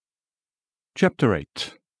Chapter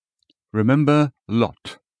 8. Remember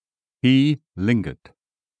Lot. He lingered.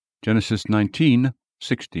 Genesis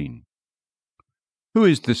 19:16. Who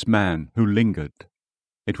is this man who lingered?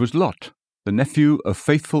 It was Lot, the nephew of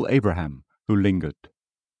faithful Abraham, who lingered.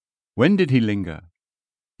 When did he linger?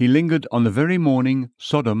 He lingered on the very morning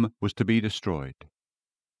Sodom was to be destroyed.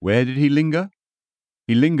 Where did he linger?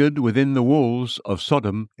 He lingered within the walls of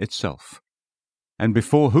Sodom itself. And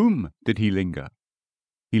before whom did he linger?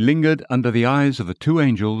 He lingered under the eyes of the two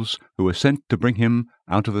angels who were sent to bring him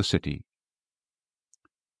out of the city.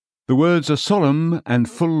 The words are solemn and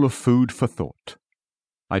full of food for thought.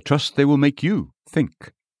 I trust they will make you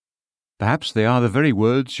think. Perhaps they are the very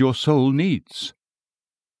words your soul needs.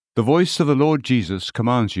 The voice of the Lord Jesus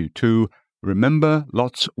commands you to remember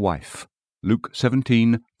Lot's wife. Luke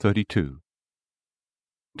 17:32.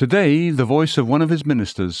 Today, the voice of one of his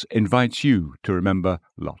ministers invites you to remember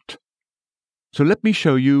Lot. So let me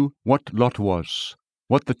show you what Lot was,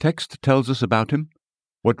 what the text tells us about him,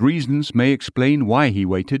 what reasons may explain why he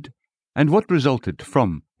waited, and what resulted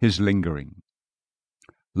from his lingering.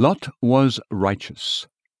 Lot was righteous.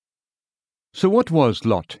 So what was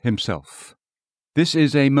Lot himself? This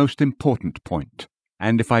is a most important point,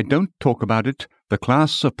 and if I don't talk about it, the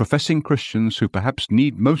class of professing Christians who perhaps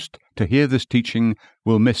need most to hear this teaching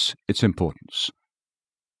will miss its importance.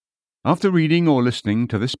 After reading or listening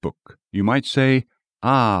to this book, you might say,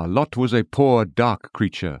 Lot was a poor, dark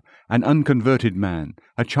creature, an unconverted man,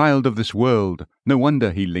 a child of this world, no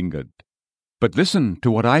wonder he lingered. But listen to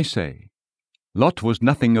what I say. Lot was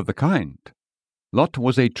nothing of the kind. Lot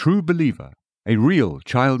was a true believer, a real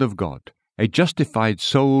child of God, a justified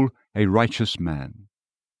soul, a righteous man.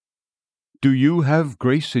 Do you have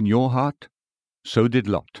grace in your heart? So did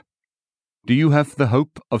Lot. Do you have the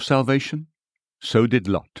hope of salvation? So did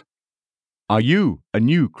Lot. Are you a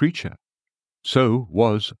new creature? So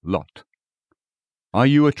was Lot. Are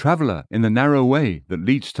you a traveler in the narrow way that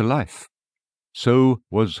leads to life? So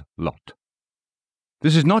was Lot.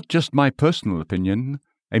 This is not just my personal opinion,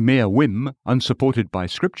 a mere whim unsupported by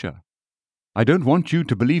Scripture. I don't want you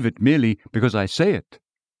to believe it merely because I say it.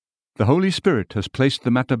 The Holy Spirit has placed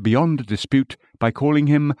the matter beyond dispute by calling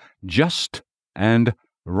him just and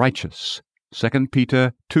righteous, 2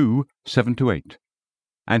 Peter 2:7-8,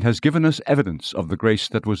 and has given us evidence of the grace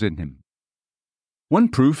that was in him. One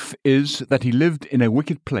proof is that he lived in a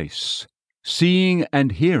wicked place, seeing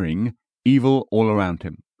and hearing evil all around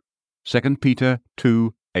him, 2 Peter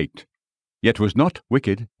 2:8, yet was not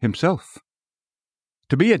wicked himself.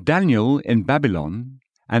 To be a Daniel in Babylon,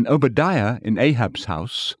 an Obadiah in Ahab's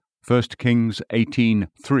house, 1 Kings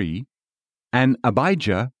 18:3, an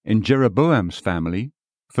Abijah in Jeroboam's family,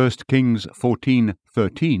 1 Kings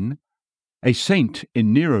 14:13, a saint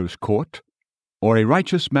in Nero's court, or a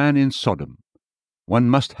righteous man in Sodom, one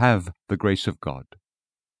must have the grace of God.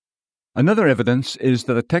 Another evidence is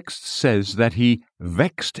that the text says that he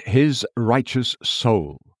vexed his righteous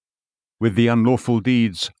soul with the unlawful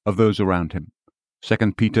deeds of those around him,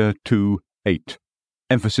 2 Peter 2:8,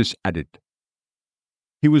 emphasis added.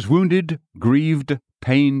 He was wounded, grieved,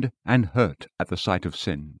 pained, and hurt at the sight of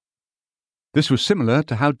sin. This was similar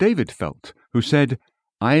to how David felt, who said,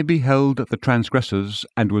 I beheld the transgressors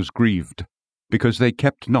and was grieved, because they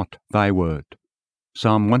kept not thy word.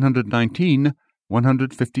 Psalm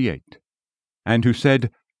 119:158. And who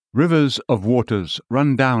said, Rivers of waters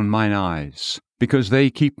run down mine eyes, because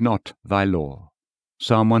they keep not thy law.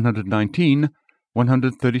 Psalm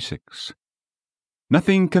 119:136.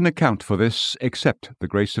 Nothing can account for this except the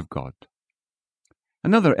grace of God.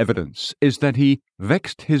 Another evidence is that he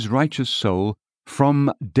vexed his righteous soul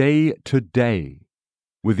from day to day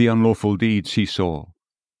with the unlawful deeds he saw,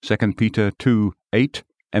 2 Peter 2:8,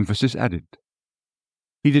 emphasis added.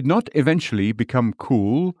 He did not eventually become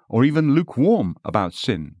cool or even lukewarm about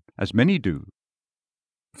sin, as many do.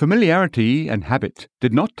 Familiarity and habit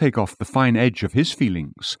did not take off the fine edge of his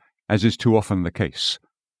feelings, as is too often the case.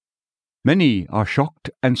 Many are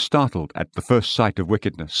shocked and startled at the first sight of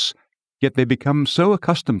wickedness, yet they become so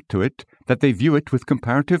accustomed to it that they view it with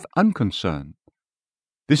comparative unconcern.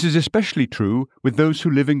 This is especially true with those who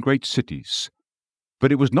live in great cities.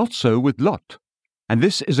 But it was not so with Lot, and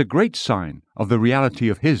this is a great sign of the reality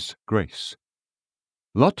of his grace.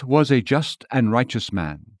 Lot was a just and righteous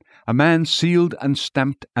man, a man sealed and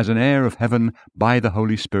stamped as an heir of heaven by the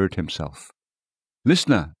Holy Spirit himself.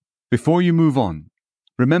 Listener, before you move on,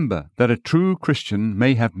 remember that a true Christian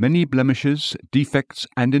may have many blemishes, defects,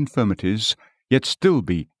 and infirmities, yet still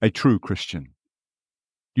be a true Christian.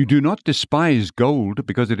 You do not despise gold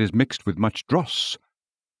because it is mixed with much dross.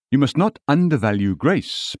 You must not undervalue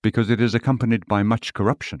grace because it is accompanied by much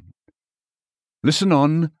corruption. Listen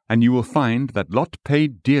on, and you will find that Lot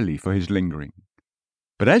paid dearly for his lingering.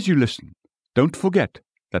 But as you listen, don't forget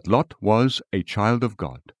that Lot was a child of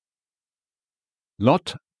God.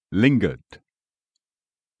 Lot lingered.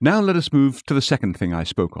 Now let us move to the second thing I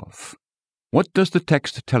spoke of. What does the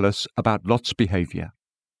text tell us about Lot's behavior?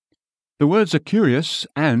 The words are curious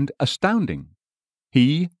and astounding.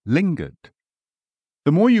 He lingered.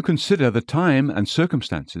 The more you consider the time and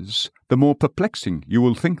circumstances, the more perplexing you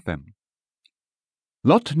will think them.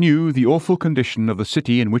 Lot knew the awful condition of the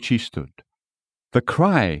city in which he stood. The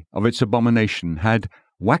cry of its abomination had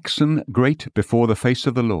waxen great before the face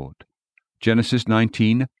of the Lord. Genesis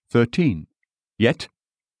 19:13. Yet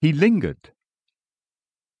he lingered.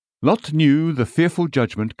 Lot knew the fearful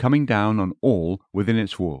judgment coming down on all within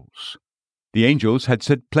its walls. The angels had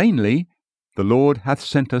said plainly, "The Lord hath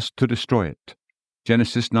sent us to destroy it."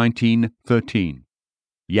 Genesis 19:13.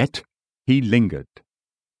 Yet he lingered.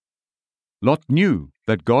 Lot knew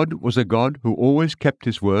that God was a God who always kept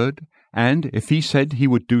his word, and if he said he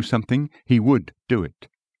would do something, he would do it.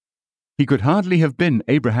 He could hardly have been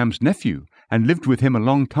Abraham's nephew and lived with him a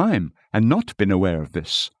long time and not been aware of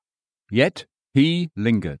this. Yet he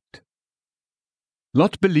lingered.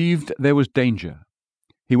 Lot believed there was danger.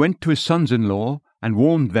 He went to his sons-in-law and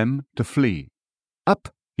warned them to flee.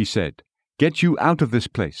 "Up," he said, "get you out of this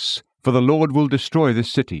place, for the Lord will destroy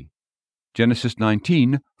this city." Genesis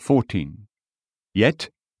 19:14. Yet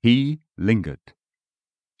he lingered.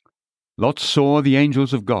 Lot saw the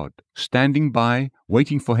angels of God standing by,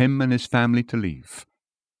 waiting for him and his family to leave.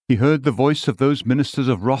 He heard the voice of those ministers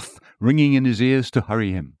of wrath ringing in his ears to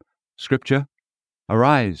hurry him. Scripture,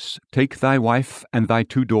 "Arise, take thy wife and thy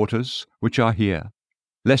 2 daughters, which are here,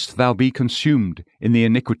 lest thou be consumed in the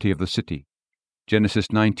iniquity of the city."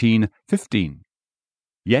 Genesis 19:15.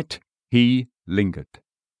 Yet he lingered.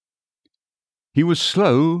 He was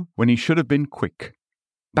slow when he should have been quick,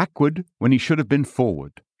 backward when he should have been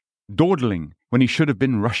forward, dawdling when he should have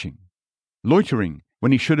been rushing, loitering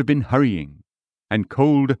when he should have been hurrying, and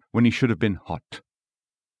cold when he should have been hot.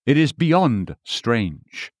 It is beyond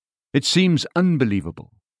strange. It seems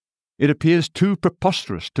unbelievable. It appears too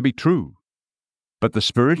preposterous to be true. But the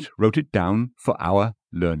Spirit wrote it down for our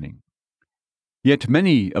learning. Yet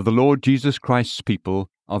many of the Lord Jesus Christ's people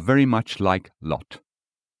are very much like Lot.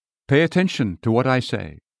 Pay attention to what I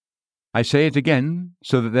say. I say it again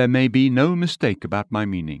so that there may be no mistake about my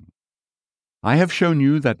meaning. I have shown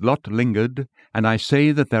you that Lot lingered, and I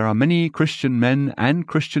say that there are many Christian men and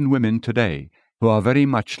Christian women today who are very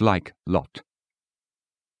much like Lot.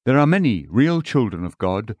 There are many real children of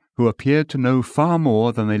God who appear to know far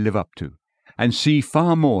more than they live up to, and see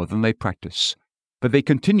far more than they practice, but they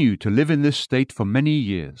continue to live in this state for many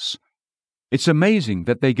years. It's amazing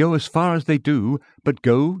that they go as far as they do, but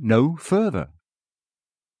go no further.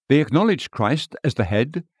 They acknowledge Christ as the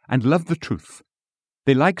head and love the truth.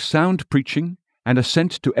 They like sound preaching and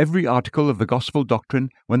assent to every article of the gospel doctrine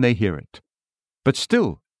when they hear it. But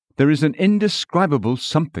still, there is an indescribable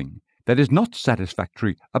something that is not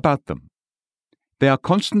satisfactory about them. They are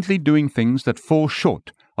constantly doing things that fall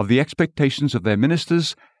short of the expectations of their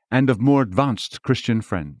ministers and of more advanced Christian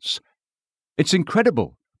friends. It's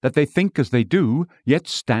incredible that they think as they do, yet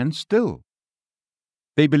stand still.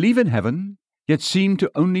 They believe in heaven, yet seem to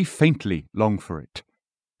only faintly long for it.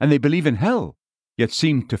 And they believe in hell, yet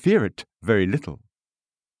seem to fear it very little.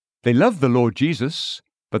 They love the Lord Jesus,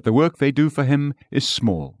 but the work they do for him is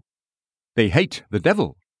small. They hate the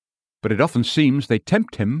devil, but it often seems they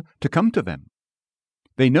tempt him to come to them.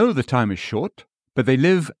 They know the time is short, but they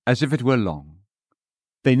live as if it were long.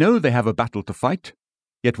 They know they have a battle to fight,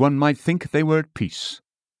 yet one might think they were at peace.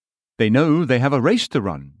 They know they have a race to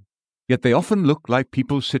run, yet they often look like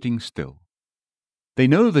people sitting still. They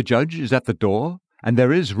know the judge is at the door, and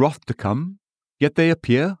there is wrath to come, yet they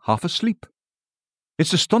appear half asleep.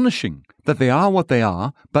 It's astonishing that they are what they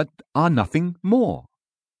are, but are nothing more.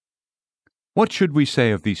 What should we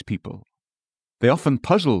say of these people? They often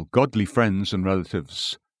puzzle godly friends and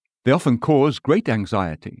relatives. They often cause great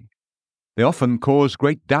anxiety. They often cause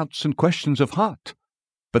great doubts and questions of heart,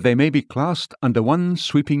 but they may be classed under one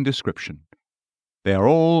sweeping description. They are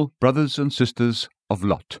all brothers and sisters of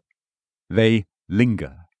Lot. They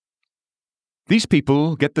linger. These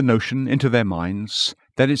people get the notion into their minds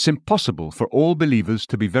that it's impossible for all believers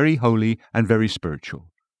to be very holy and very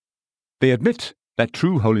spiritual. They admit that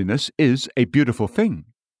true holiness is a beautiful thing.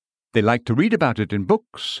 They like to read about it in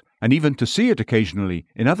books and even to see it occasionally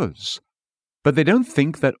in others. But they don't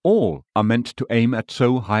think that all are meant to aim at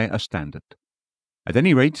so high a standard. At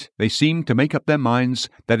any rate, they seem to make up their minds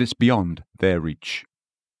that it's beyond their reach.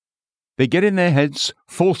 They get in their heads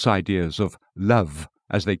false ideas of love,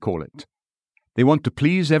 as they call it. They want to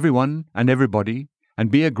please everyone and everybody and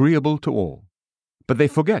be agreeable to all. But they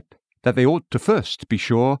forget that they ought to first be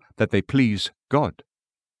sure that they please God.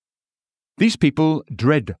 These people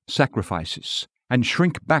dread sacrifices and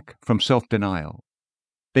shrink back from self-denial.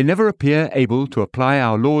 They never appear able to apply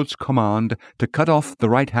our Lord's command to cut off the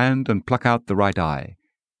right hand and pluck out the right eye,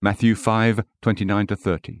 Matthew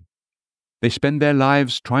 5:29-30. They spend their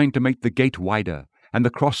lives trying to make the gate wider and the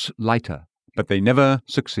cross lighter, but they never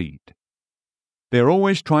succeed. They are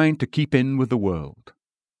always trying to keep in with the world.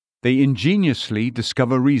 They ingeniously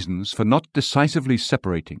discover reasons for not decisively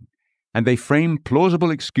separating, and they frame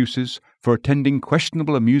plausible excuses for attending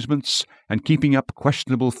questionable amusements and keeping up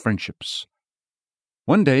questionable friendships.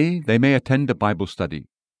 One day they may attend a Bible study.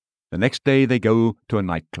 The next day they go to a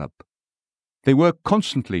nightclub. They work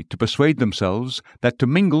constantly to persuade themselves that to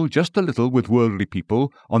mingle just a little with worldly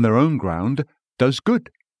people on their own ground does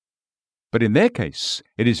good. But in their case,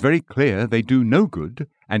 it is very clear they do no good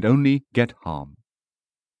and only get harm.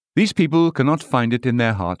 These people cannot find it in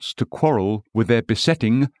their hearts to quarrel with their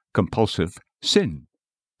besetting, compulsive sin.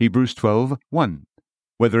 Hebrews 12:1.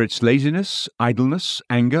 Whether it's laziness, idleness,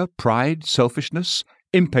 anger, pride, selfishness,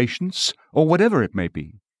 impatience, or whatever it may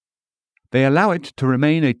be. They allow it to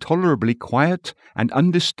remain a tolerably quiet and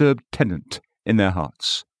undisturbed tenant in their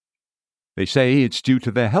hearts. They say it's due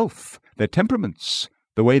to their health, their temperaments,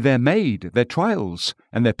 the way they're made, their trials,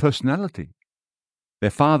 and their personality.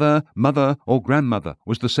 Their father, mother, or grandmother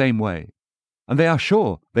was the same way, and they are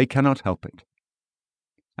sure they cannot help it.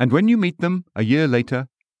 And when you meet them a year later,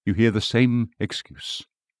 you hear the same excuse.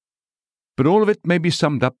 But all of it may be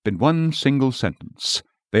summed up in one single sentence.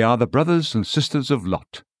 They are the brothers and sisters of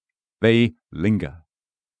Lot. They linger.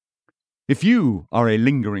 If you are a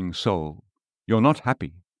lingering soul, you're not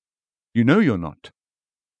happy. You know you're not.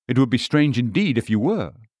 It would be strange indeed if you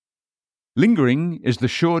were. Lingering is the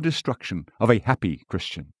sure destruction of a happy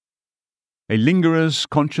Christian. A lingerer's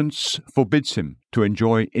conscience forbids him to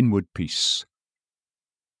enjoy inward peace.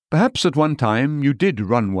 Perhaps at one time you did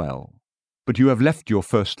run well, but you have left your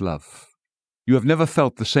first love. You have never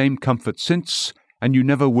felt the same comfort since, and you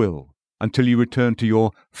never will, until you return to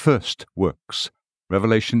your first works.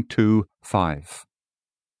 Revelation 2:5.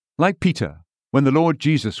 Like Peter, when the Lord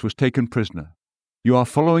Jesus was taken prisoner, you are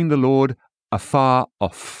following the Lord afar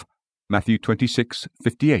off. Matthew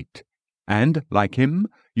 26:58. And, like him,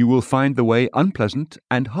 you will find the way unpleasant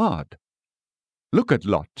and hard. Look at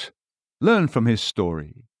Lot. Learn from his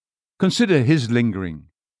story. Consider his lingering,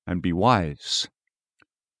 and be wise.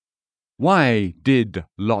 Why did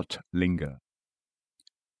Lot linger?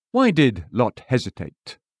 Why did Lot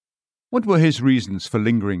hesitate? What were his reasons for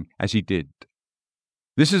lingering as he did?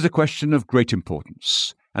 This is a question of great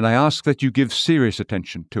importance, and I ask that you give serious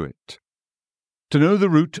attention to it. To know the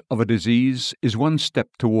root of a disease is one step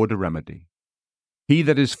toward a remedy. He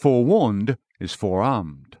that is forewarned is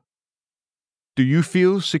forearmed. Do you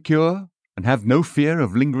feel secure and have no fear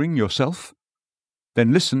of lingering yourself?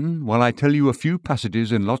 Then listen while I tell you a few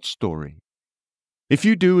passages in Lot's story. If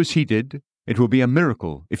you do as he did, it will be a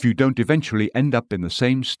miracle if you don't eventually end up in the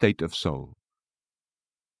same state of soul.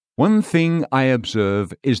 One thing I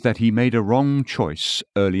observe is that he made a wrong choice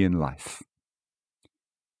early in life.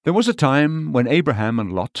 There was a time when Abraham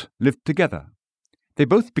and Lot lived together. They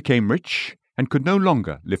both became rich and could no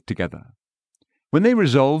longer live together. When they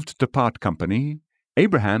resolved to part company,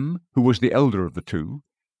 Abraham, who was the elder of the two,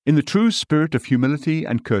 in the true spirit of humility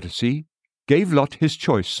and courtesy, gave Lot his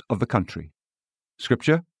choice of the country.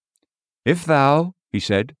 Scripture: "If thou," he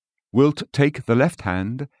said, "wilt take the left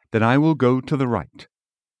hand, then I will go to the right.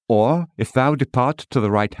 Or, if thou depart to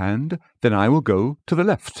the right hand, then I will go to the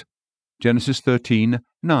left." Genesis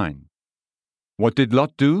 13:9. What did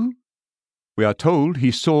Lot do? We are told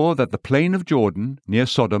he saw that the plain of Jordan, near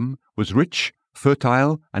Sodom, was rich,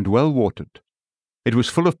 fertile, and well watered. It was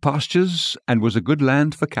full of pastures and was a good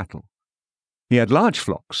land for cattle. He had large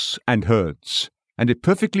flocks and herds, and it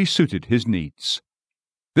perfectly suited his needs.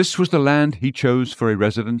 This was the land he chose for a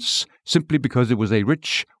residence simply because it was a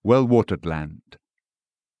rich, well-watered land.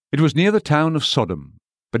 It was near the town of Sodom,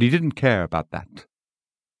 but he didn't care about that.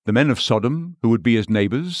 The men of Sodom, who would be his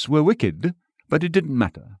neighbors, were wicked, but it didn't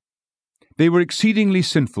matter. They were exceedingly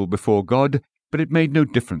sinful before God, but it made no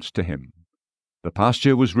difference to him. The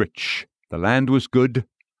pasture was rich, the land was good,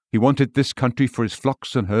 he wanted this country for his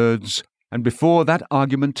flocks and herds, and before that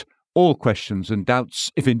argument, all questions and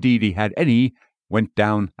doubts, if indeed he had any, went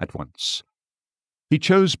down at once. He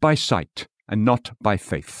chose by sight and not by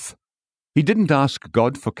faith. He didn't ask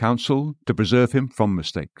God for counsel to preserve him from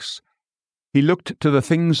mistakes. He looked to the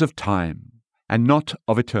things of time and not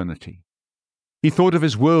of eternity. He thought of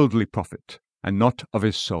his worldly profit and not of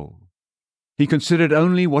his soul. He considered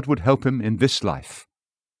only what would help him in this life.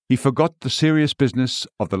 He forgot the serious business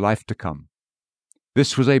of the life to come.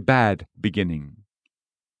 This was a bad beginning.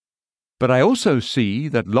 But I also see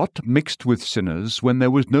that Lot mixed with sinners when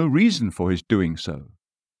there was no reason for his doing so.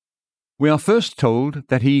 We are first told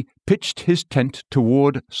that he pitched his tent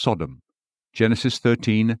toward Sodom, Genesis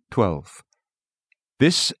 13:12.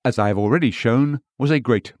 This, as I have already shown, was a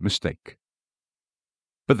great mistake.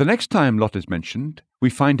 But the next time Lot is mentioned, we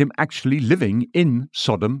find him actually living in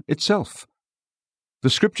Sodom itself. The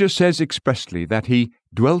scripture says expressly that he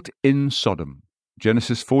dwelt in Sodom,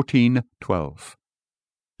 Genesis 14:12.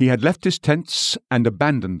 He had left his tents and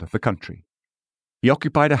abandoned the country. He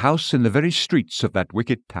occupied a house in the very streets of that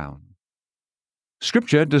wicked town.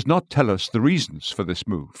 Scripture does not tell us the reasons for this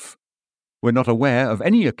move. We're not aware of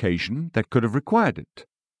any occasion that could have required it.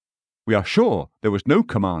 We are sure there was no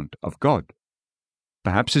command of God.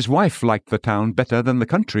 Perhaps his wife liked the town better than the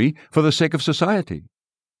country for the sake of society.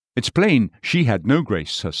 It's plain she had no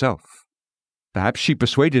grace herself. Perhaps she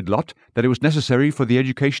persuaded Lot that it was necessary for the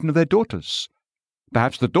education of their daughters.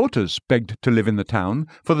 Perhaps the daughters begged to live in the town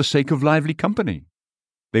for the sake of lively company.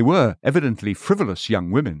 They were evidently frivolous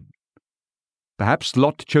young women. Perhaps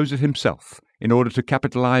Lot chose it himself in order to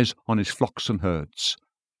capitalize on his flocks and herds.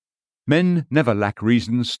 Men never lack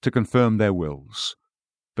reasons to confirm their wills.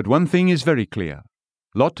 But one thing is very clear.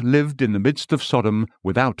 Lot lived in the midst of Sodom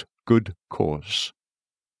without good cause.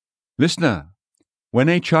 Listener, when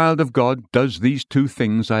a child of God does these two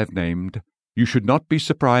things I have named, you should not be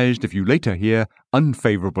surprised if you later hear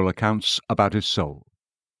unfavorable accounts about his soul.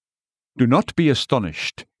 Do not be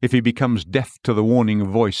astonished if he becomes deaf to the warning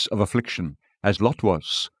voice of affliction, as Lot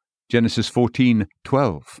was, Genesis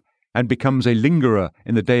 14:12, and becomes a lingerer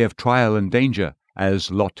in the day of trial and danger,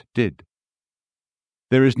 as Lot did.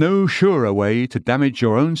 There is no surer way to damage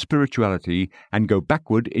your own spirituality and go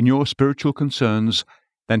backward in your spiritual concerns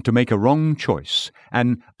than to make a wrong choice,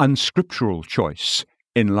 an unscriptural choice,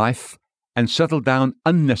 in life, and settle down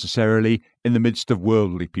unnecessarily in the midst of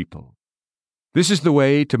worldly people. This is the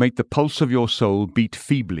way to make the pulse of your soul beat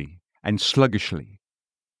feebly and sluggishly.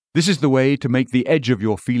 This is the way to make the edge of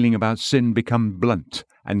your feeling about sin become blunt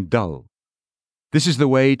and dull. This is the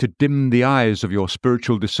way to dim the eyes of your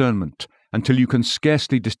spiritual discernment until you can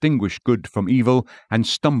scarcely distinguish good from evil and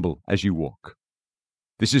stumble as you walk.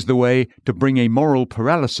 This is the way to bring a moral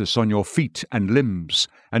paralysis on your feet and limbs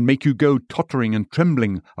and make you go tottering and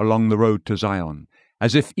trembling along the road to Zion,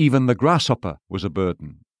 as if even the grasshopper was a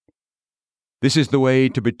burden. This is the way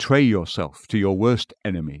to betray yourself to your worst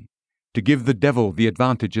enemy, to give the devil the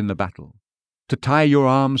advantage in the battle, to tie your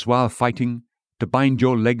arms while fighting, to bind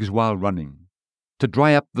your legs while running, to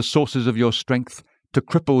dry up the sources of your strength, to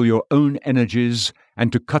cripple your own energies,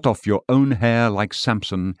 and to cut off your own hair like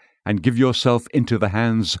Samson, and give yourself into the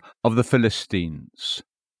hands of the Philistines.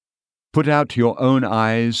 Put out your own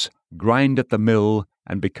eyes, grind at the mill,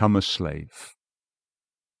 and become a slave.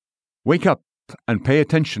 Wake up and pay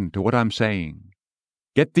attention to what I'm saying.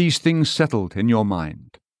 Get these things settled in your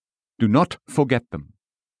mind. Do not forget them.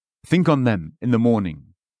 Think on them in the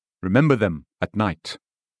morning. Remember them at night.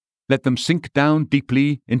 Let them sink down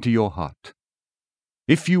deeply into your heart.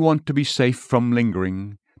 If you want to be safe from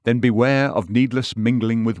lingering, then beware of needless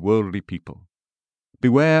mingling with worldly people.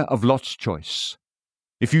 Beware of Lot's choice.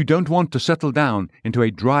 If you don't want to settle down into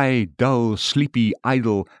a dry, dull, sleepy,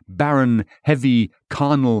 idle, barren, heavy,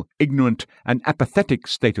 carnal, ignorant, and apathetic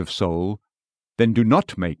state of soul, then do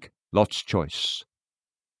not make Lot's choice.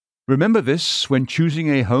 Remember this when choosing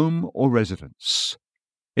a home or residence.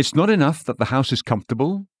 It's not enough that the house is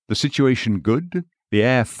comfortable, the situation good, the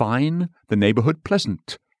air fine, the neighborhood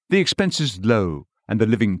pleasant, the expenses low, and the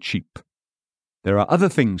living cheap. There are other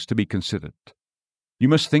things to be considered. You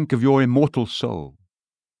must think of your immortal soul.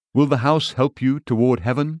 Will the house help you toward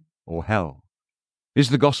heaven or hell? Is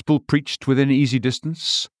the gospel preached within easy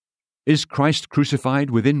distance? Is Christ crucified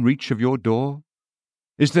within reach of your door?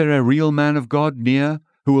 Is there a real man of God near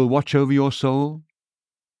who will watch over your soul?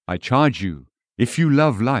 I charge you, if you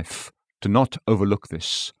love life, to not overlook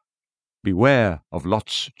this. Beware of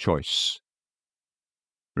Lot's choice.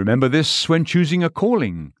 Remember this when choosing a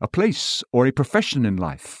calling, a place, or a profession in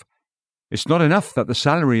life. It's not enough that the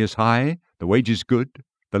salary is high, the wages good,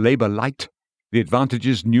 the labor light, the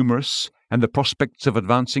advantages numerous, and the prospects of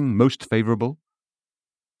advancing most favorable.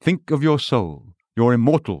 Think of your soul, your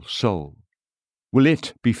immortal soul. Will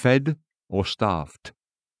it be fed or starved?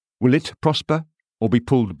 Will it prosper or be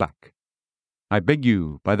pulled back? I beg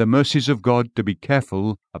you, by the mercies of God, to be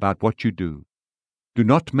careful about what you do. Do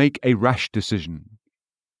not make a rash decision.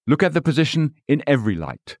 Look at the position in every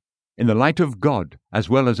light, in the light of God as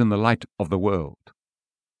well as in the light of the world.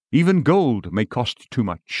 Even gold may cost too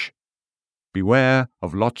much. Beware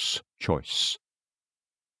of Lot's choice.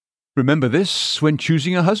 Remember this when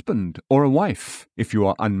choosing a husband or a wife if you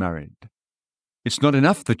are unmarried. It's not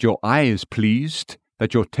enough that your eye is pleased,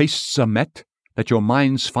 that your tastes are met, that your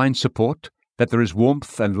minds find support, that there is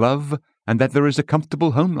warmth and love, and that there is a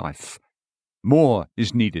comfortable home life. More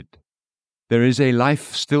is needed. There is a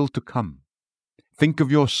life still to come. Think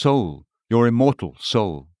of your soul, your immortal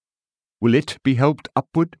soul. Will it be helped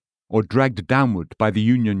upward or dragged downward by the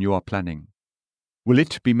union you are planning? Will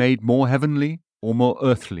it be made more heavenly or more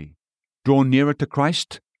earthly, drawn nearer to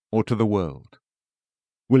Christ or to the world?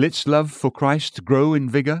 Will its love for Christ grow in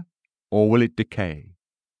vigor, or will it decay?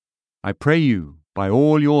 I pray you, by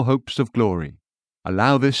all your hopes of glory,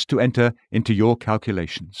 allow this to enter into your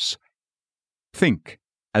calculations. Think,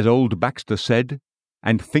 as old Baxter said,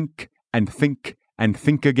 and think and think and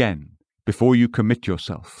think again before you commit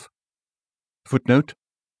yourself. Footnote: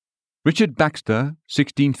 Richard Baxter,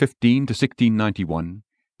 1615 to 1691,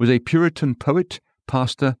 was a Puritan poet,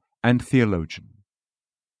 pastor, and theologian.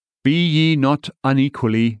 Be ye not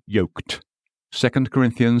unequally yoked. 2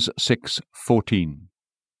 Corinthians 6:14.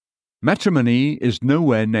 Matrimony is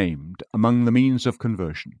nowhere named among the means of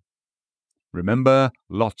conversion. Remember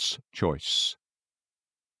Lot's choice.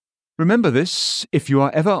 Remember this if you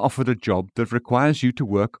are ever offered a job that requires you to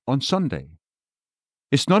work on Sunday.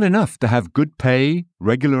 It's not enough to have good pay,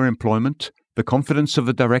 regular employment, the confidence of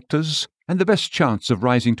the directors, and the best chance of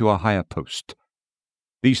rising to a higher post.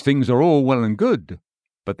 These things are all well and good,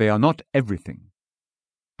 but they are not everything.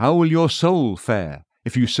 How will your soul fare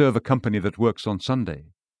if you serve a company that works on Sunday?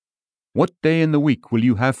 What day in the week will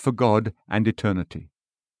you have for God and eternity?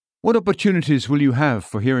 What opportunities will you have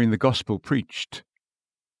for hearing the gospel preached?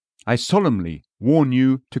 I solemnly warn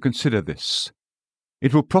you to consider this.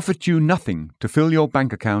 It will profit you nothing to fill your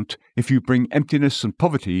bank account if you bring emptiness and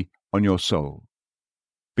poverty on your soul.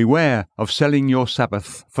 Beware of selling your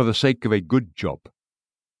Sabbath for the sake of a good job.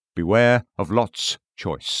 Beware of Lot's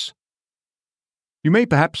choice. You may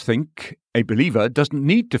perhaps think a believer doesn't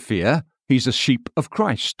need to fear. He's a sheep of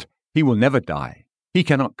Christ. He will never die. He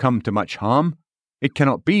cannot come to much harm. It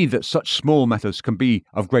cannot be that such small matters can be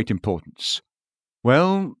of great importance.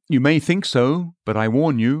 Well, you may think so, but I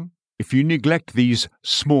warn you, if you neglect these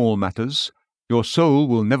small matters, your soul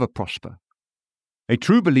will never prosper. A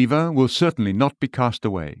true believer will certainly not be cast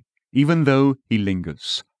away, even though he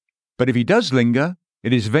lingers. But if he does linger,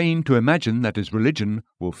 it is vain to imagine that his religion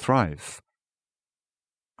will thrive.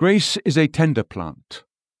 Grace is a tender plant.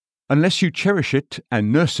 Unless you cherish it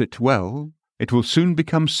and nurse it well, it will soon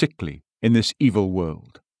become sickly in this evil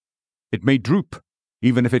world. It may droop,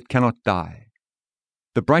 even if it cannot die.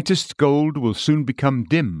 The brightest gold will soon become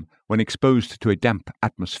dim when exposed to a damp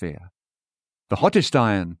atmosphere. The hottest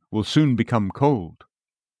iron will soon become cold.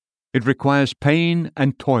 It requires pain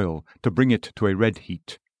and toil to bring it to a red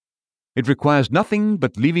heat. It requires nothing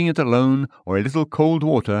but leaving it alone or a little cold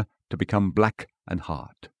water to become black and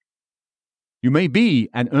hard. You may be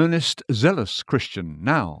an earnest, zealous Christian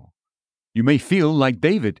now. You may feel like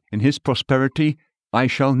David in his prosperity, I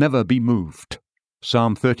shall never be moved.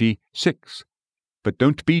 Psalm 36. But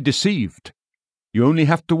don't be deceived. You only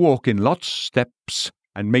have to walk in Lot's steps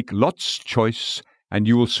and make Lot's choice, and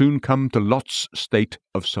you will soon come to Lot's state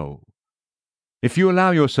of soul. If you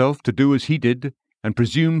allow yourself to do as he did, and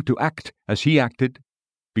presume to act as he acted,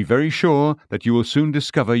 be very sure that you will soon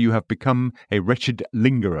discover you have become a wretched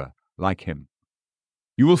lingerer like him.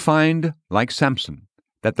 You will find, like Samson,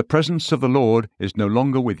 that the presence of the Lord is no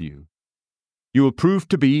longer with you. You will prove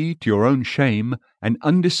to be, to your own shame, an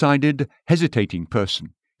undecided, hesitating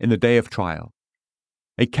person in the day of trial.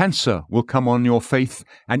 A cancer will come on your faith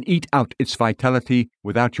and eat out its vitality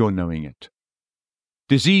without your knowing it.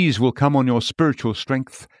 Disease will come on your spiritual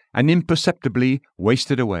strength and imperceptibly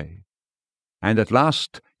waste it away. And at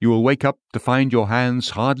last you will wake up to find your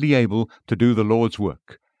hands hardly able to do the Lord's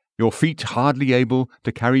work, your feet hardly able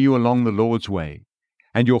to carry you along the Lord's way,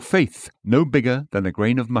 and your faith no bigger than a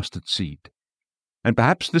grain of mustard seed. And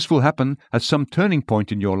perhaps this will happen at some turning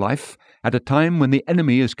point in your life, at a time when the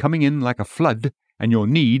enemy is coming in like a flood and your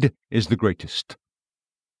need is the greatest.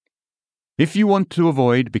 If you want to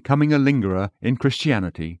avoid becoming a lingerer in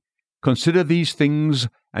Christianity, consider these things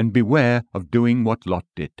and beware of doing what Lot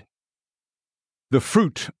did. The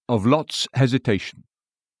fruit of Lot's hesitation.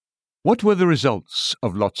 What were the results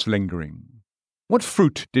of Lot's lingering? What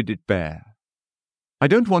fruit did it bear? I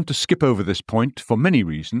don't want to skip over this point for many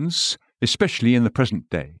reasons, especially in the present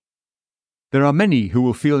day. There are many who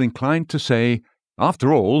will feel inclined to say,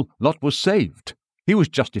 after all, Lot was saved. He was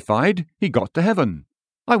justified. He got to heaven.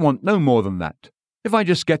 I want no more than that. If I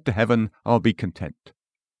just get to heaven, I'll be content.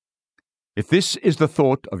 If this is the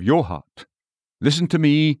thought of your heart, listen to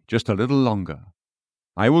me just a little longer.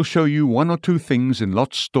 I will show you one or two things in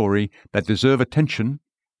Lot's story that deserve attention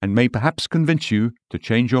and may perhaps convince you to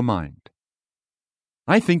change your mind.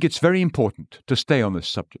 I think it's very important to stay on this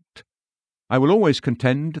subject. I will always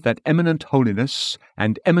contend that eminent holiness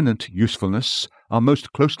and eminent usefulness are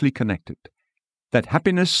most closely connected, that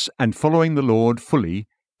happiness and following the Lord fully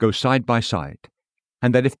go side by side,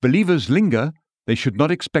 and that if believers linger, they should not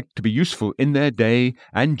expect to be useful in their day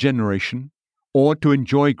and generation, or to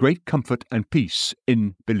enjoy great comfort and peace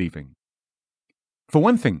in believing. For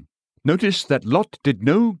one thing, notice that Lot did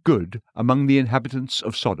no good among the inhabitants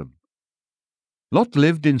of Sodom. Lot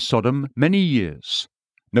lived in Sodom many years.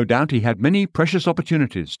 No doubt he had many precious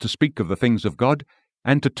opportunities to speak of the things of God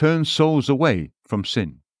and to turn souls away from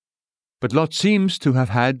sin. But Lot seems to have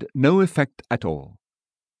had no effect at all.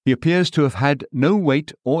 He appears to have had no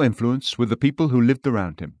weight or influence with the people who lived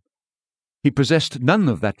around him. He possessed none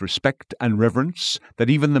of that respect and reverence that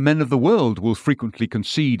even the men of the world will frequently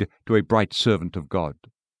concede to a bright servant of God.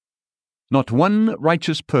 Not one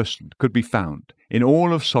righteous person could be found in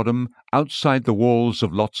all of Sodom outside the walls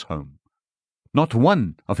of Lot's home. Not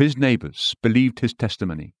one of his neighbors believed his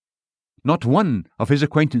testimony. Not one of his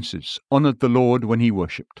acquaintances honored the Lord when he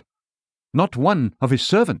worshipped. Not one of his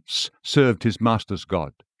servants served his master's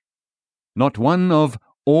God. Not one of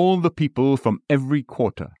all the people from every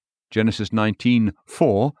quarter, Genesis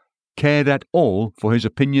 19:4, cared at all for his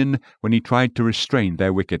opinion when he tried to restrain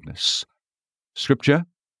their wickedness. Scripture: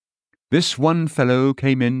 "This one fellow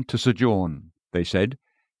came in to sojourn," they said,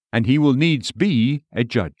 "and he will needs be a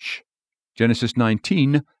judge." Genesis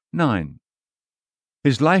 19:9.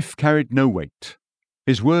 His life carried no weight.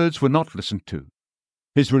 His words were not listened to.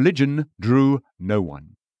 His religion drew no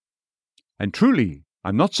one. And truly,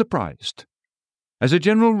 I'm not surprised. As a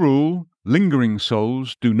general rule, lingering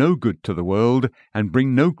souls do no good to the world and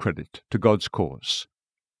bring no credit to God's cause.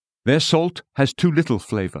 Their salt has too little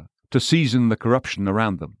flavor to season the corruption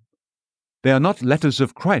around them. They are not letters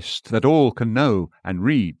of Christ that all can know and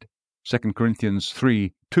read. 2 Corinthians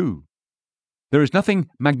 3:2. There is nothing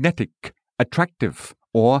magnetic, attractive,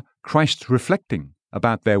 or Christ-reflecting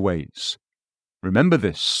about their ways. Remember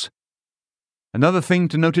this. Another thing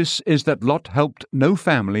to notice is that Lot helped no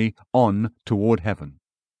family on toward heaven.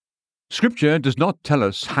 Scripture does not tell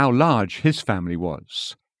us how large his family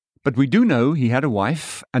was, but we do know he had a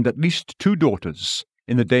wife and at least 2 daughters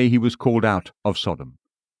in the day he was called out of Sodom.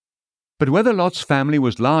 But whether Lot's family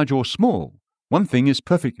was large or small, one thing is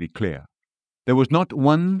perfectly clear. There was not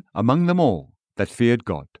one among them all that feared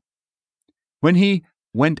God. When he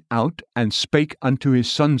went out and spake unto his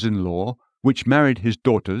sons-in-law, which married his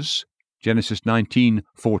daughters, Genesis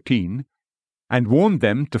 19:14, and warned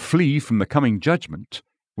them to flee from the coming judgment,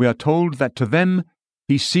 we are told that to them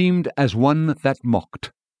he seemed as one that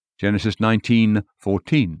mocked, Genesis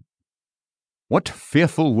 19:14. What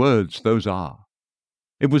fearful words those are!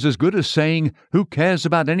 It was as good as saying, "Who cares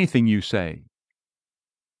about anything you say?"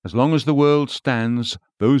 As long as the world stands,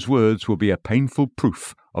 those words will be a painful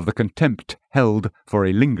proof of the contempt held for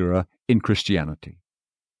a lingerer in Christianity.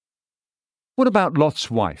 What about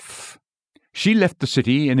Lot's wife? She left the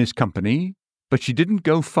city in his company, but she didn't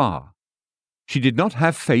go far. She did not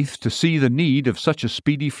have faith to see the need of such a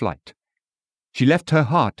speedy flight. She left her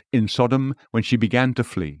heart in Sodom when she began to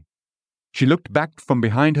flee. She looked back from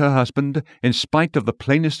behind her husband in spite of the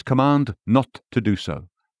plainest command not to do so,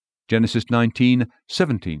 Genesis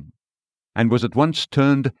 19:17, and was at once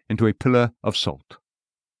turned into a pillar of salt.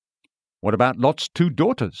 What about Lot's 2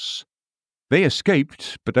 daughters? They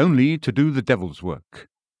escaped, but only to do the devil's work.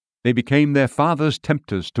 They became their father's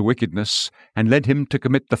tempters to wickedness and led him to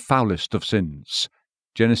commit the foulest of sins,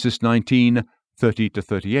 Genesis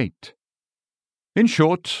 19:30-38. In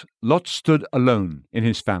short, Lot stood alone in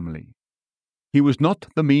his family. He was not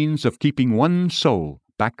the means of keeping one soul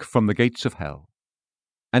back from the gates of hell.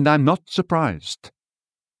 And I'm not surprised.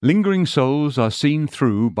 Lingering souls are seen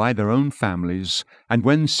through by their own families, and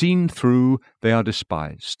when seen through, they are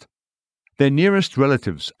despised. Their nearest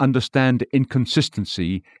relatives understand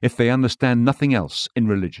inconsistency if they understand nothing else in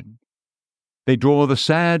religion. They draw the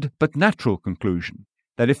sad but natural conclusion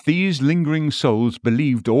that if these lingering souls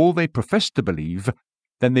believed all they professed to believe,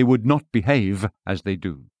 then they would not behave as they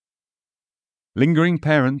do. Lingering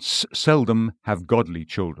parents seldom have godly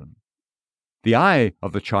children. The eye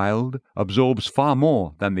of the child absorbs far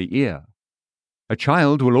more than the ear. A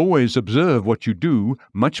child will always observe what you do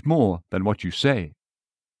much more than what you say.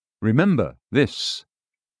 Remember this.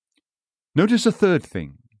 Notice a third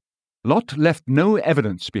thing. Lot left no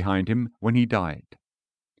evidence behind him when he died.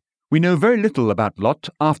 We know very little about Lot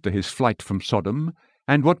after his flight from Sodom,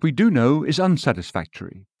 and what we do know is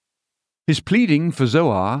unsatisfactory. His pleading for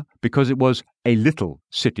Zoar because it was a little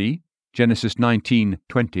city, Genesis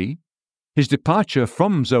 19:20, his departure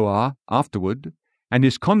from Zoar afterward, and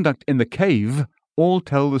his conduct in the cave all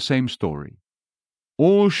tell the same story.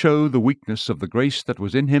 All show the weakness of the grace that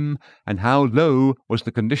was in him and how low was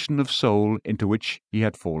the condition of soul into which he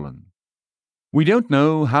had fallen. We don't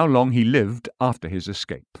know how long he lived after his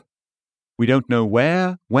escape. We don't know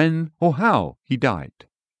where, when, or how he died.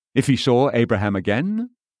 If he saw Abraham again,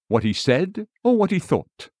 what he said, or what he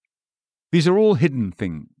thought. These are all hidden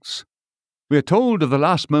things. We are told of the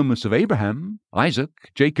last moments of Abraham, Isaac,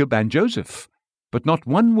 Jacob, and Joseph, but not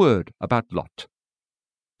one word about Lot.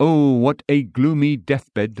 Oh, what a gloomy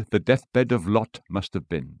deathbed the deathbed of Lot must have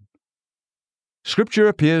been. Scripture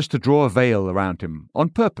appears to draw a veil around him on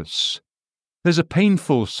purpose. There's a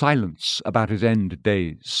painful silence about his end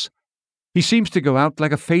days. He seems to go out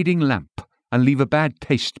like a fading lamp and leave a bad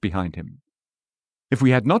taste behind him. If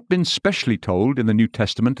we had not been specially told in the New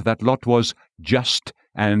Testament that Lot was just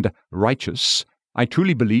and righteous, I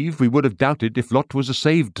truly believe we would have doubted if Lot was a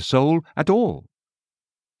saved soul at all.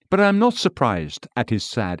 But I am not surprised at his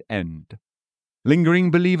sad end.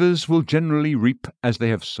 Lingering believers will generally reap as they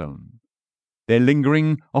have sown. Their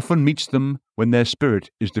lingering often meets them when their spirit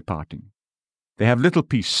is departing. They have little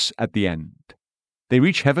peace at the end. They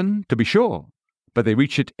reach heaven, to be sure, but they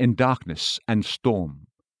reach it in darkness and storm.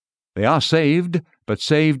 They are saved, but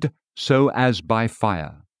saved so as by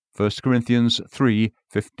fire. 1 Corinthians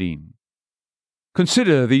 3:15.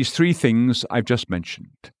 Consider these three things I've just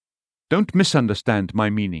mentioned. Don't misunderstand my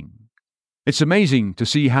meaning. It's amazing to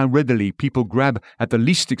see how readily people grab at the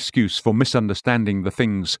least excuse for misunderstanding the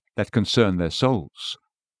things that concern their souls.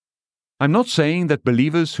 I'm not saying that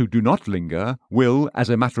believers who do not linger will,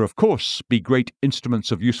 as a matter of course, be great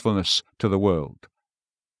instruments of usefulness to the world.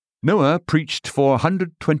 Noah preached for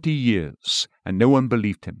 120 years, and no one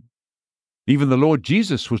believed him. Even the Lord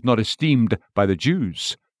Jesus was not esteemed by the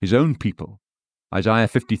Jews, his own people. Isaiah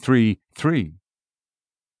 53:3.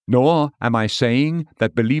 Nor am I saying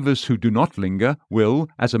that believers who do not linger will,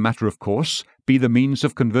 as a matter of course, be the means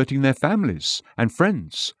of converting their families and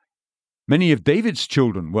friends. Many of David's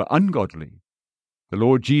children were ungodly. The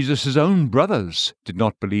Lord Jesus' own brothers did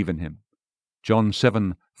not believe in him. John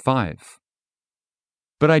 7:5.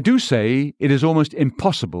 But I do say it is almost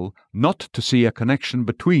impossible not to see a connection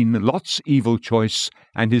between Lot's evil choice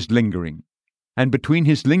and his lingering, and between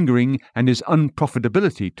his lingering and his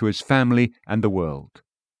unprofitability to his family and the world.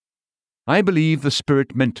 I believe the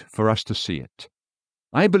Spirit meant for us to see it.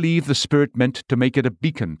 I believe the Spirit meant to make it a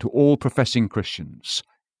beacon to all professing Christians.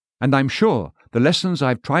 And I'm sure the lessons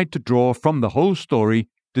I've tried to draw from the whole story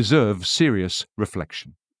deserve serious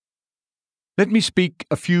reflection. Let me speak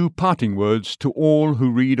a few parting words to all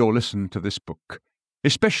who read or listen to this book,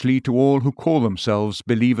 especially to all who call themselves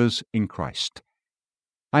believers in Christ.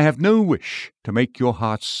 I have no wish to make your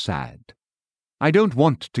hearts sad. I don't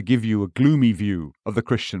want to give you a gloomy view of the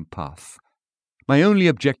Christian path. My only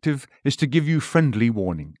objective is to give you friendly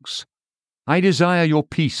warnings. I desire your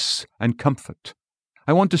peace and comfort.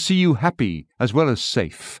 I want to see you happy as well as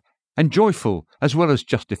safe, and joyful as well as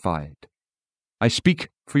justified. I speak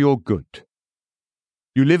for your good.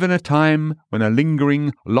 You live in a time when a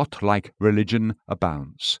lingering, Lot-like religion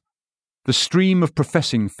abounds. The stream of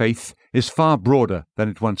professing faith is far broader than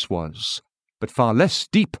it once was, but far less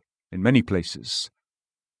deep in many places.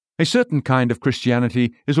 A certain kind of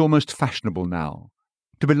Christianity is almost fashionable now,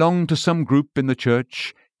 to belong to some group in the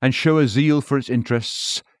church and show a zeal for its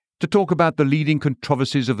interests, to talk about the leading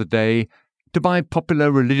controversies of the day, to buy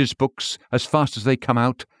popular religious books as fast as they come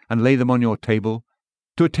out and lay them on your table,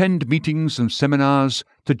 to attend meetings and seminars,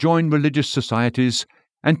 to join religious societies,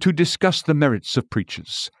 and to discuss the merits of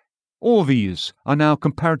preachers. All these are now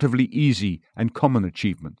comparatively easy and common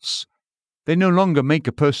achievements. They no longer make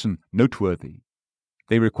a person noteworthy.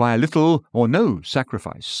 They require little or no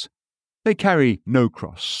sacrifice. They carry no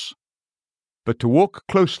cross. But to walk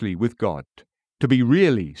closely with God, to be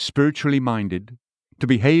really spiritually minded, to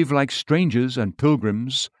behave like strangers and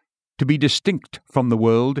pilgrims, to be distinct from the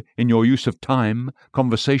world in your use of time,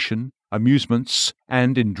 conversation, amusements,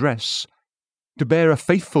 and in dress, to bear a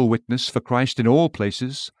faithful witness for Christ in all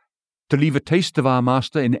places, to leave a taste of our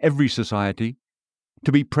Master in every society,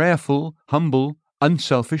 to be prayerful, humble,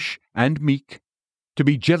 unselfish, and meek, to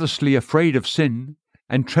be jealously afraid of sin,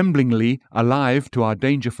 and tremblingly alive to our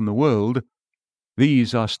danger from the world,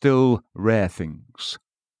 these are still rare things.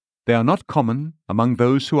 They are not common among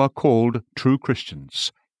those who are called true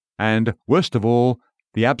Christians, and, worst of all,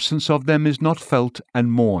 the absence of them is not felt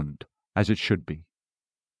and mourned as it should be.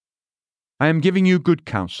 I am giving you good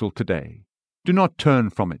counsel today. Do not turn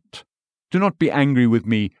from it. Do not be angry with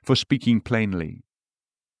me for speaking plainly.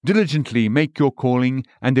 Diligently make your calling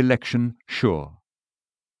and election sure.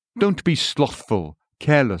 Don't be slothful,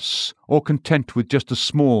 careless, or content with just a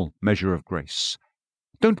small measure of grace.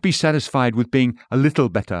 Don't be satisfied with being a little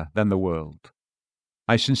better than the world.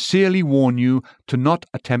 I sincerely warn you to not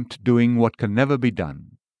attempt doing what can never be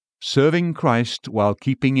done, serving Christ while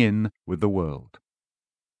keeping in with the world.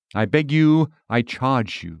 I beg you, I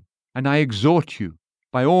charge you, and I exhort you,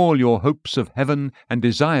 by all your hopes of heaven and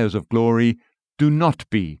desires of glory, do not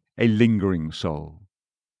be a lingering soul.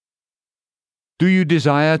 Do you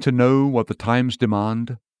desire to know what the times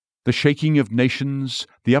demand? The shaking of nations,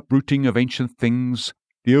 the uprooting of ancient things,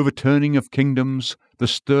 the overturning of kingdoms, the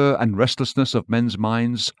stir and restlessness of men's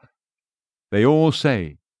minds? They all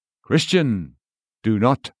say, Christian, do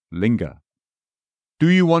not linger. Do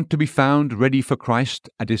you want to be found ready for Christ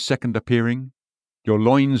at his second appearing? Your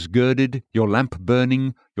loins girded, your lamp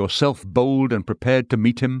burning, yourself bold and prepared to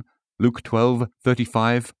meet him? Luke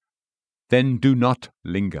 12:35. Then do not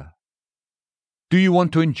linger. Do you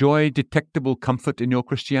want to enjoy detectable comfort in your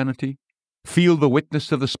Christianity? Feel the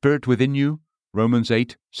witness of the Spirit within you? Romans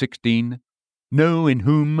 8:16. Know in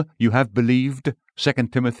whom you have believed?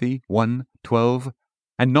 2 Timothy 1:12.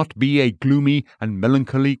 And not be a gloomy and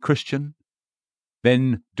melancholy Christian?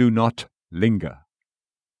 Then do not linger.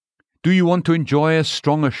 Do you want to enjoy a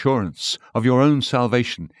strong assurance of your own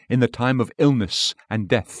salvation in the time of illness and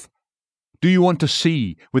death? Do you want to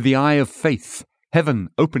see, with the eye of faith, heaven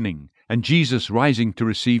opening and Jesus rising to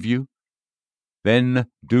receive you? Then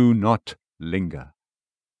do not linger.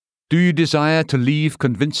 Do you desire to leave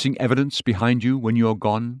convincing evidence behind you when you are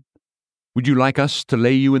gone? Would you like us to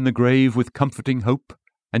lay you in the grave with comforting hope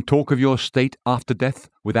and talk of your state after death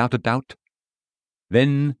without a doubt?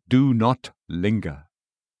 Then do not linger.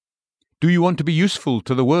 Do you want to be useful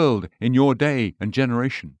to the world in your day and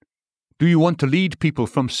generation? Do you want to lead people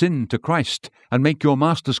from sin to Christ and make your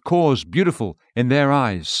Master's cause beautiful in their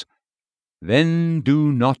eyes? Then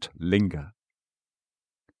do not linger.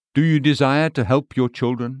 Do you desire to help your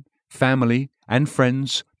children, family, and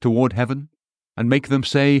friends toward heaven, and make them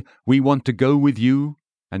say, "We want to go with you,"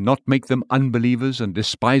 and not make them unbelievers and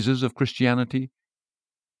despisers of Christianity?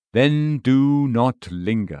 Then do not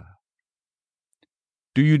linger.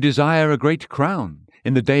 Do you desire a great crown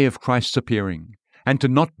in the day of Christ's appearing, and to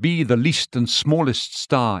not be the least and smallest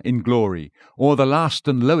star in glory, or the last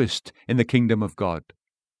and lowest in the kingdom of God?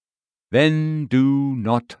 Then do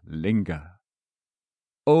not linger.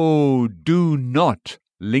 Oh, do not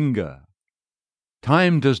linger.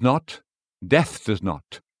 Time does not, death does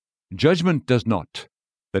not, judgment does not,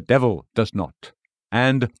 the devil does not,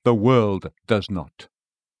 and the world does not.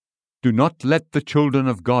 Do not let the children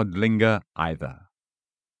of God linger either.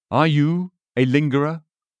 Are you a lingerer?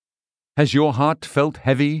 Has your heart felt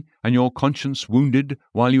heavy and your conscience wounded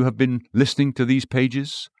while you have been listening to these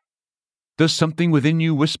pages? Does something within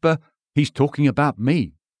you whisper, "He's talking about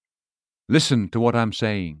me"? Listen to what I'm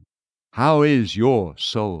saying. How is your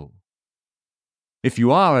soul? If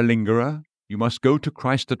you are a lingerer, you must go to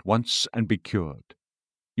Christ at once and be cured.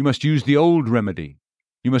 You must use the old remedy.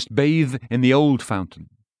 You must bathe in the old fountain.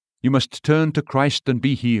 You must turn to Christ and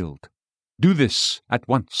be healed. Do this at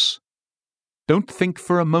once. Don't think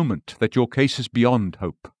for a moment that your case is beyond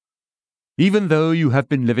hope. Even though you have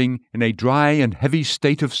been living in a dry and heavy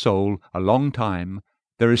state of soul a long time,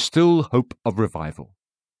 there is still hope of revival.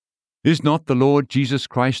 Is not the Lord Jesus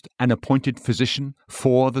Christ an appointed physician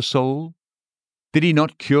for the soul? Did he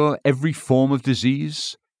not cure every form of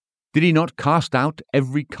disease? Did he not cast out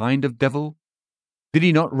every kind of devil? Did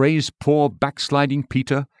he not raise poor backsliding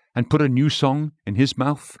Peter and put a new song in his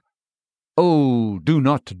mouth? Oh, do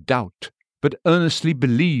not doubt, but earnestly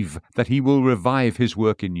believe that he will revive his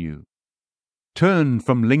work in you. Turn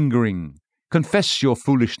from lingering, confess your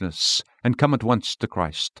foolishness, and come at once to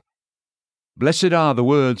Christ. Blessed are the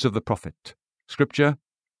words of the prophet. Scripture,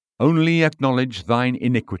 only acknowledge thine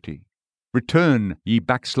iniquity. Return, ye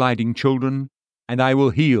backsliding children, and I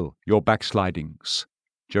will heal your backslidings.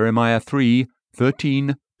 Jeremiah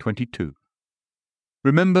 3:13-22.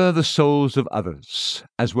 Remember the souls of others,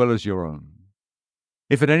 as well as your own.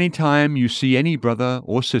 If at any time you see any brother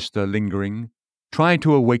or sister lingering, try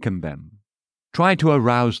to awaken them. Try to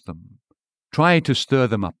arouse them. Try to stir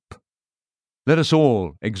them up. Let us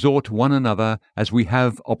all exhort one another as we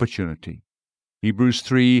have opportunity. Hebrews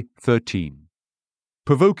 3:13.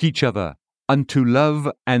 Provoke each other unto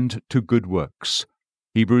love and to good works.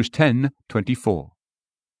 Hebrews 10:24.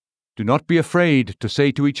 Do not be afraid to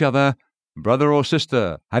say to each other, "Brother or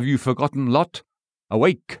sister, have you forgotten Lot?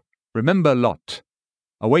 Awake, remember Lot.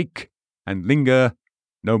 Awake and linger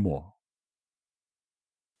no more."